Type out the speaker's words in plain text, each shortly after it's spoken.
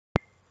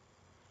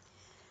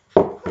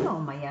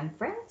my young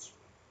friends.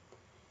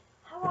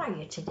 How are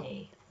you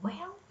today?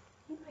 Well,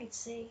 you might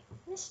say,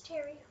 Miss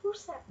Terry,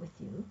 who's that with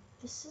you?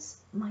 This is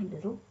my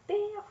little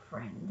bear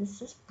friend.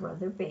 This is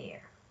Brother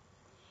Bear.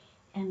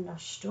 And the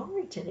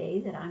story today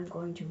that I'm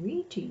going to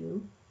read to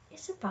you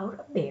is about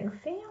a bear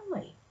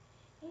family.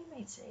 You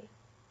might say,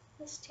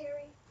 Miss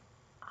Terry,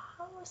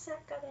 how has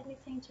that got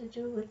anything to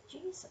do with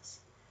Jesus?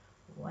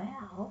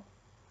 Well,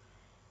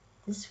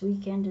 this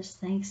weekend is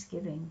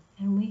Thanksgiving,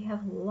 and we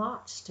have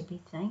lots to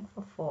be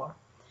thankful for.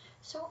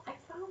 So I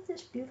found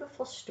this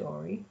beautiful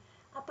story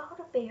about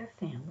a bear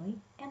family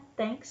and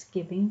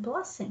Thanksgiving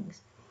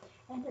blessings.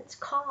 And that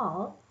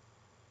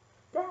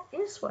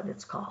is what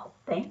it's called,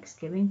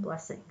 Thanksgiving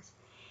Blessings.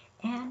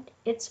 And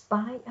it's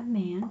by a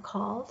man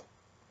called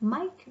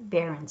Mike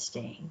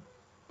Berenstain.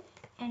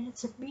 And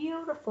it's a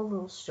beautiful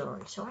little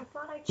story, so I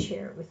thought I'd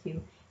share it with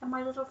you. And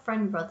my little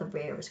friend Brother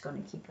Bear is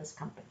going to keep us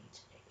company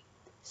today.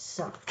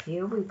 So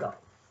here we go.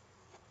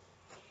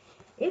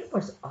 It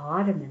was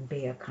autumn in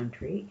Bear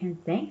Country,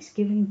 and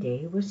Thanksgiving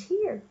Day was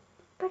here.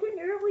 But an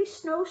early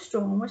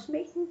snowstorm was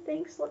making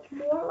things look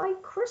more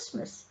like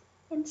Christmas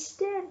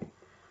instead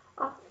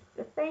of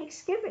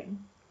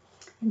Thanksgiving.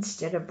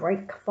 Instead of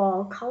bright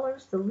fall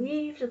colors, the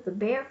leaves of the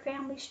Bear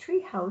family's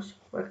treehouse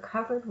were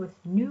covered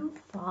with new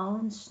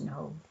fallen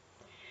snow.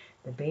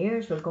 The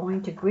Bears were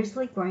going to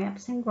Grizzly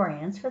Gramps and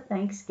Gran's for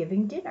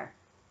Thanksgiving dinner.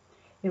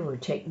 It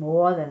would take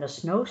more than a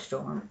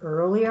snowstorm,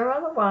 early or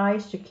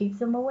otherwise, to keep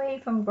them away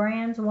from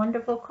Gran's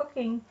wonderful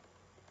cooking.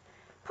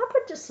 Papa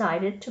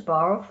decided to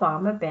borrow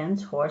Farmer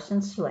Ben's horse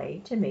and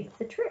sleigh to make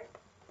the trip.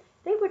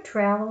 They would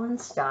travel in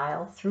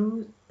style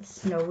through the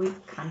snowy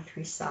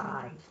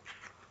countryside.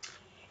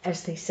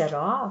 As they set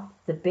off,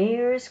 the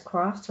Bears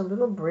crossed a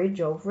little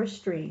bridge over a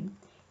stream.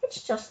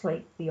 "It's just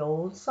like the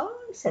old song,"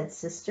 said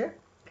Sister.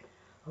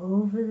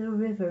 "Over the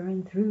river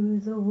and through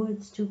the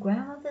woods to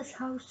Grandmother's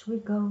house we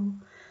go.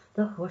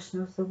 The horse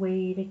knows the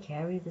way to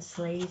carry the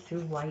sleigh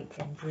through white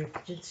and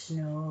drifted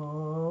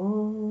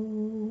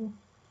snow."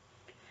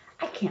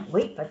 "I can't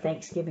wait for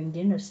Thanksgiving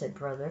dinner," said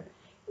Brother.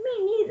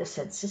 "Me neither,"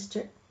 said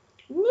Sister.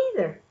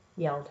 "Neither,"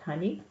 yelled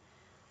Honey.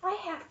 "I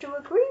have to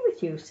agree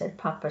with you," said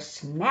Papa,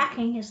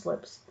 smacking his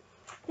lips.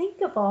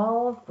 "Think of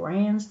all of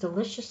Gran's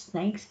delicious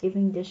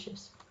Thanksgiving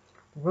dishes.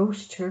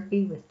 Roast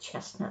turkey with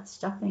chestnut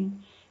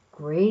stuffing,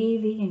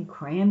 gravy and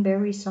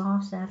cranberry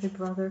sauce," added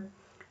Brother.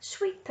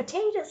 "Sweet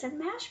potatoes and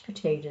mashed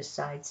potatoes,"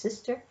 sighed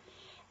Sister.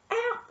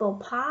 "Apple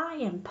pie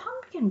and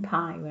pumpkin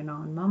pie," went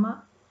on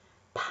Mama.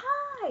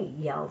 "Pie,"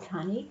 yelled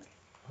Honey.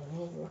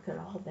 "Oh, look at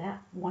all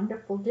that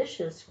wonderful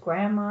dishes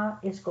Grandma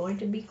is going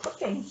to be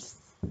cooking.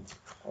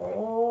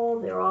 Oh,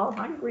 they're all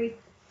hungry."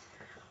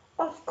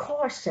 "Of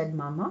course," said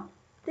Mama.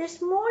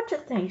 "There's more to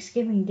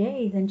Thanksgiving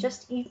Day than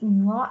just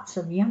eating lots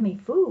of yummy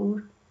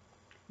food."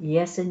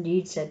 "Yes,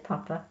 indeed," said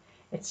Papa.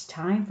 "It's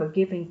time for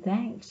giving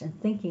thanks and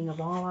thinking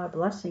of all our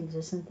blessings.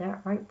 Isn't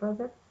that right,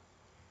 Brother?"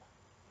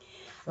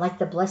 "Like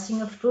the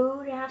blessing of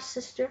food?" asked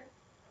Sister.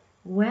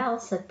 "Well,"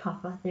 said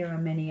Papa, "there are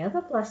many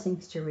other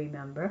blessings to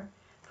remember.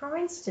 For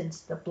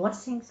instance, the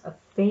blessings of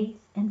faith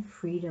and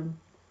freedom."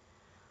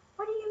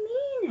 "What do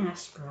you mean?"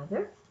 asked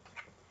Brother.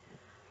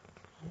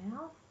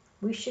 "Well,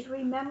 we should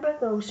remember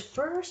those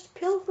first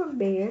pilgrim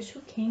bears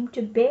who came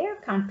to Bear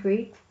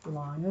Country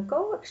long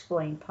ago,"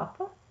 explained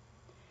Papa.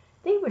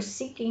 "They were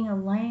seeking a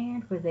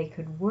land where they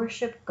could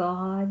worship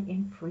God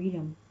in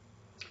freedom.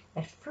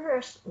 At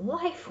first,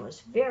 life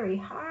was very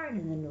hard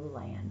in the new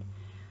land,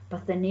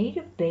 but the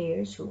native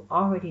bears who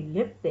already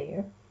lived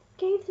there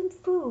gave them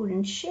food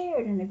and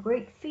shared in a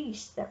great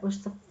feast that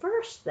was the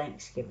first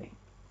Thanksgiving.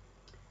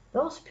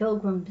 Those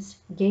pilgrims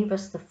gave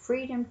us the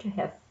freedom to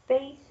have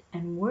faith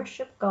and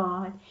worship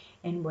God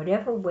in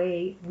whatever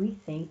way we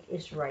think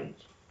is right.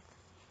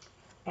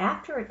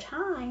 After a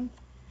time,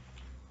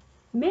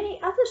 many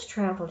others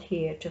traveled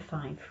here to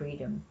find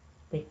freedom.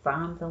 They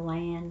farmed the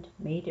land,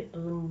 made it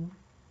bloom.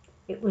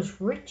 It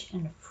was rich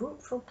and a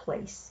fruitful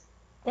place.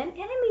 Then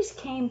enemies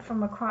came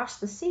from across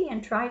the sea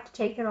and tried to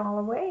take it all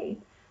away.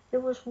 There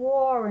was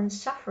war and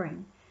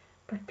suffering,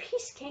 but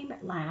peace came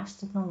at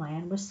last and the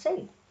land was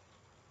safe.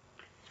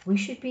 We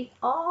should be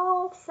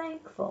all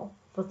thankful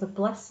for the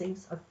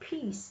blessings of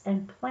peace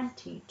and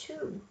plenty,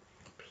 too.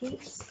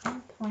 Peace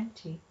and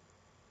plenty.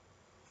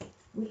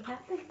 We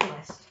have been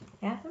blessed,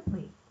 haven't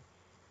we?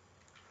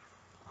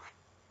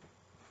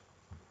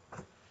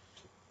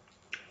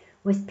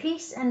 With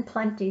peace and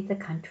plenty, the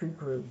country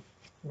grew.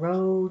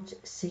 Roads,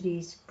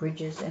 cities,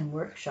 bridges, and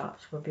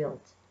workshops were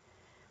built.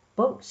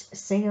 Boats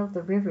sailed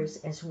the rivers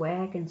as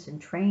wagons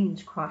and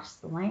trains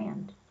crossed the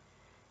land.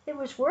 There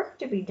was work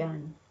to be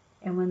done,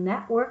 and when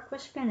that work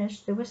was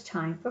finished, there was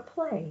time for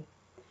play.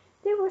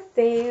 There were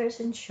fairs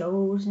and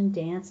shows and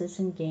dances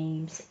and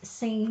games,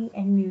 singing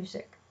and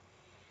music.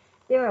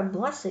 There are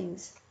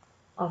blessings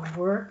of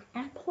work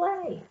and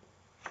play.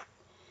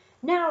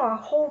 Now our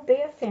whole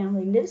bear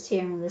family lives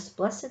here in this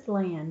blessed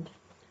land.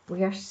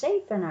 We are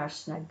safe in our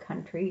snug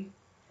country.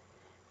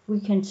 We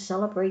can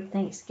celebrate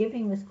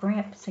Thanksgiving with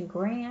Gramps and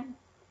Gran.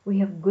 We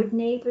have good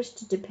neighbors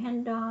to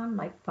depend on,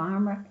 like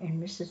Farmer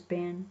and Mrs.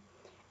 Ben.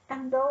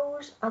 And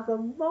those are the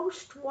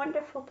most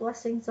wonderful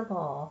blessings of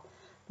all,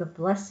 the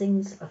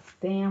blessings of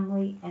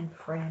family and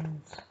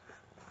friends.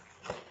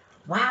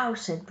 Wow,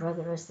 said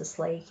Brother as the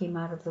sleigh came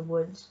out of the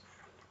woods.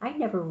 I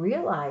never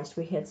realized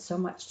we had so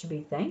much to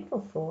be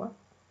thankful for.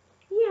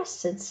 Yes,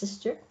 said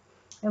Sister,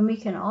 and we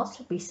can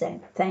also be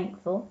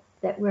thankful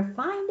that we're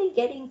finally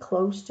getting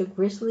close to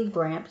Grizzly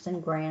Gramps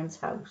and Gran's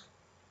house.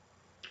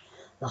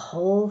 The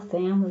whole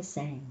family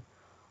sang,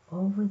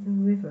 over the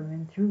river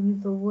and through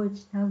the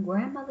woods, now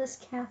grandmother's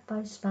cap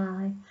I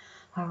spy.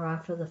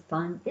 Hurrah for the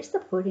fun, is the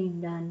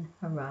pudding done?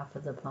 Hurrah for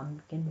the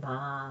pumpkin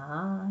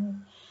pie.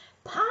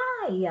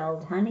 Pie,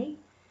 yelled Honey.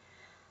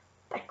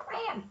 But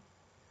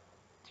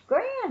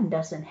Gran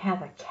doesn't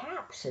have a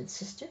cap, said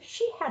Sister.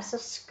 She has a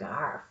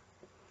scarf.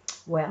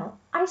 Well,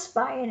 I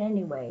spy it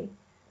anyway,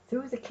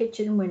 through the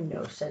kitchen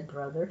window, said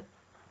Brother.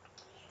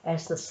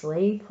 As the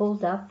sleigh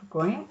pulled up,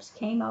 Gramps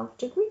came out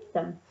to greet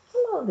them.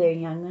 Hello there,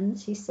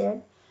 young'uns, he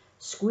said,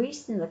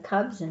 squeezing the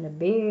cubs in a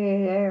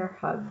bear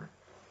hug.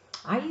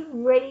 Are you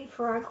ready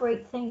for our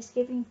great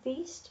Thanksgiving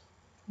feast?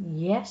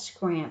 Yes,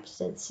 Gramps,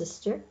 said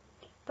Sister.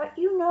 But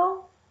you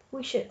know,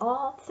 we should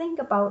all think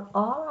about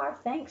all our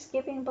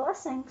Thanksgiving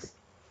blessings.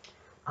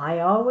 I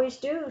always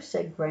do,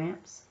 said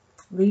Gramps,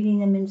 leading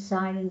them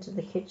inside into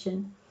the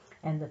kitchen.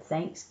 And the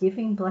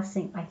Thanksgiving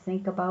blessing I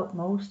think about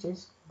most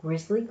is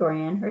Grizzly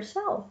Gran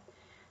herself,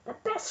 the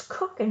best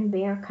cook in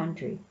Bear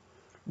Country.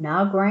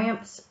 Now,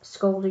 Gramps,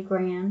 scolded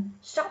Gran,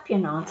 stop your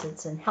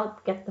nonsense and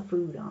help get the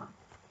food on.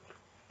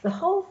 The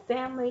whole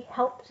family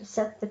helped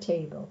set the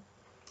table.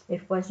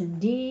 It was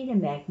indeed a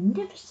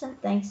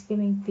magnificent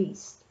Thanksgiving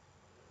feast.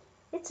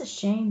 It's a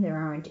shame there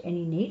aren't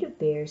any native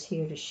bears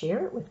here to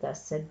share it with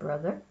us, said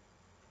Brother.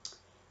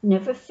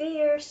 Never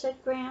fear, said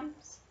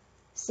Gramps,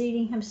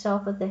 seating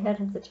himself at the head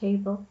of the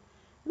table.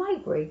 My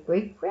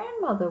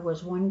great-great-grandmother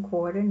was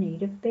 1/4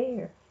 native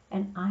bear,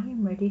 and I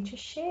am ready to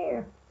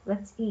share.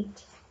 Let's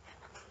eat.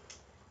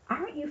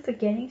 Aren't you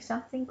forgetting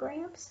something,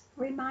 Gramps?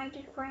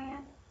 Reminded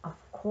Gran. Of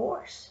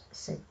course,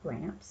 said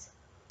Gramps.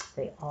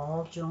 They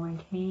all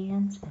joined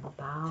hands and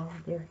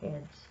bowed their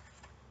heads.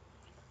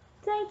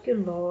 Thank you,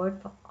 Lord,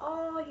 for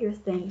all your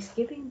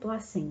Thanksgiving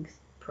blessings,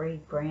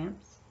 prayed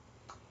Gramps.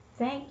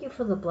 Thank you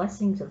for the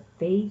blessings of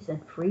faith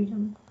and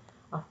freedom,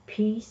 of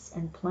peace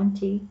and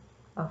plenty,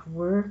 of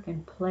work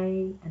and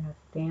play, and of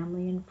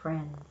family and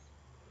friends.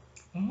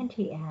 And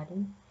he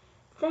added,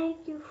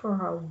 thank you for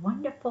our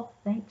wonderful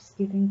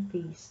Thanksgiving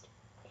feast.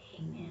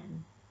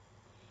 Amen.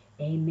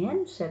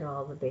 Amen, said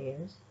all the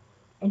bears.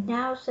 And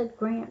now, said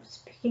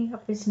Gramps, picking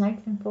up his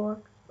knife and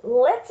fork,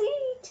 let's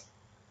eat.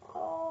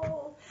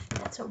 Oh,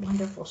 that's a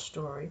wonderful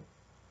story.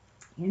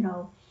 You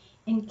know,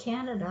 in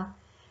Canada,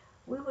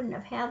 we wouldn't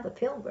have had the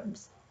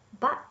Pilgrims,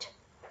 but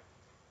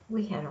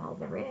we had all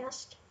the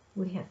rest.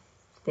 We have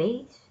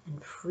faith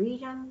and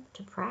freedom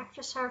to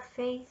practice our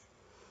faith.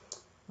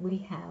 We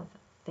have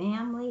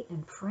family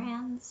and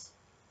friends.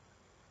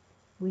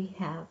 We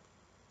have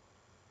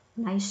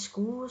nice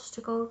schools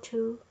to go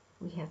to.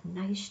 We have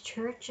nice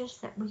churches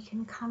that we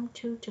can come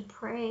to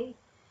pray.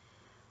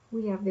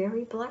 We are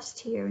very blessed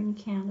here in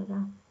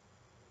Canada.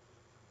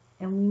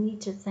 And we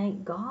need to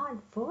thank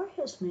God for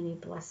his many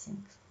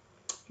blessings.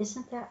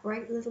 Isn't that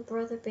right, little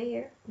brother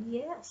bear?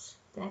 Yes,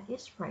 that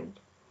is right.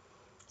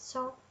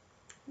 So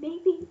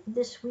maybe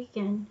this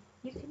weekend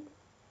you can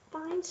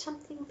find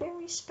something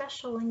very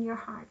special in your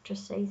heart to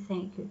say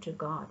thank you to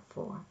God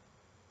for.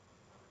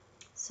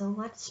 So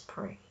let's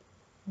pray.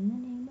 In the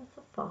name of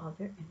the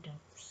Father, and of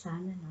the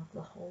Son, and of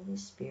the Holy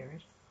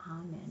Spirit.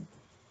 Amen.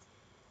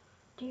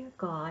 Dear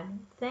God,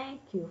 thank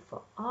you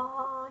for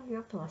all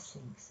your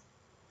blessings.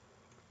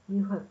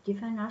 You have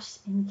given us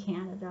in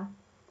Canada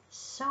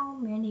so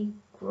many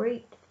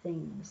great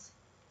things.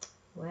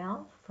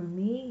 Well, for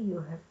me,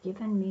 you have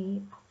given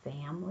me a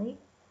family.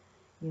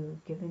 You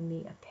have given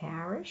me a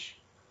parish.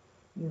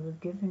 You have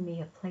given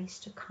me a place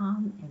to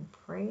come and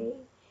pray.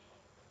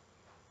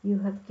 You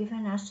have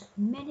given us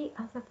many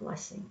other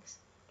blessings.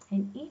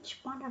 And each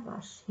one of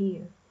us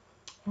here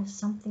has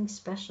something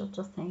special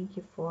to thank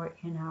you for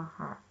in our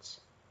hearts.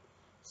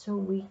 So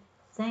we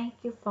thank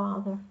you,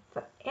 Father,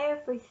 for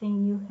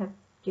everything you have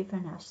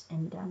given us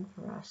and done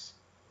for us.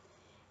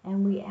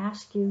 And we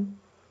ask you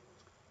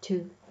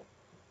to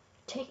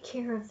take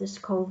care of this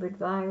COVID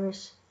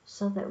virus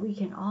so that we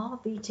can all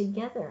be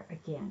together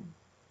again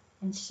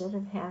instead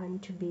of having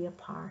to be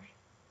apart.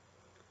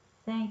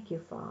 Thank you,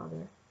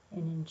 Father,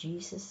 and in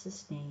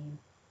Jesus' name,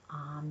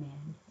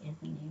 amen. In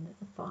the name of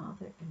the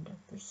Father, and of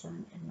the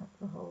Son, and of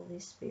the Holy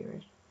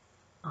Spirit,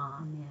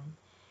 amen.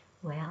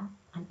 Well,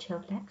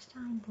 until next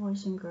time,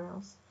 boys and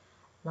girls,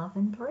 love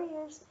and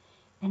prayers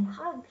and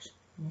hugs.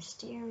 Miss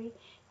Terry,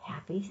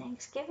 happy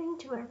Thanksgiving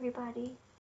to everybody.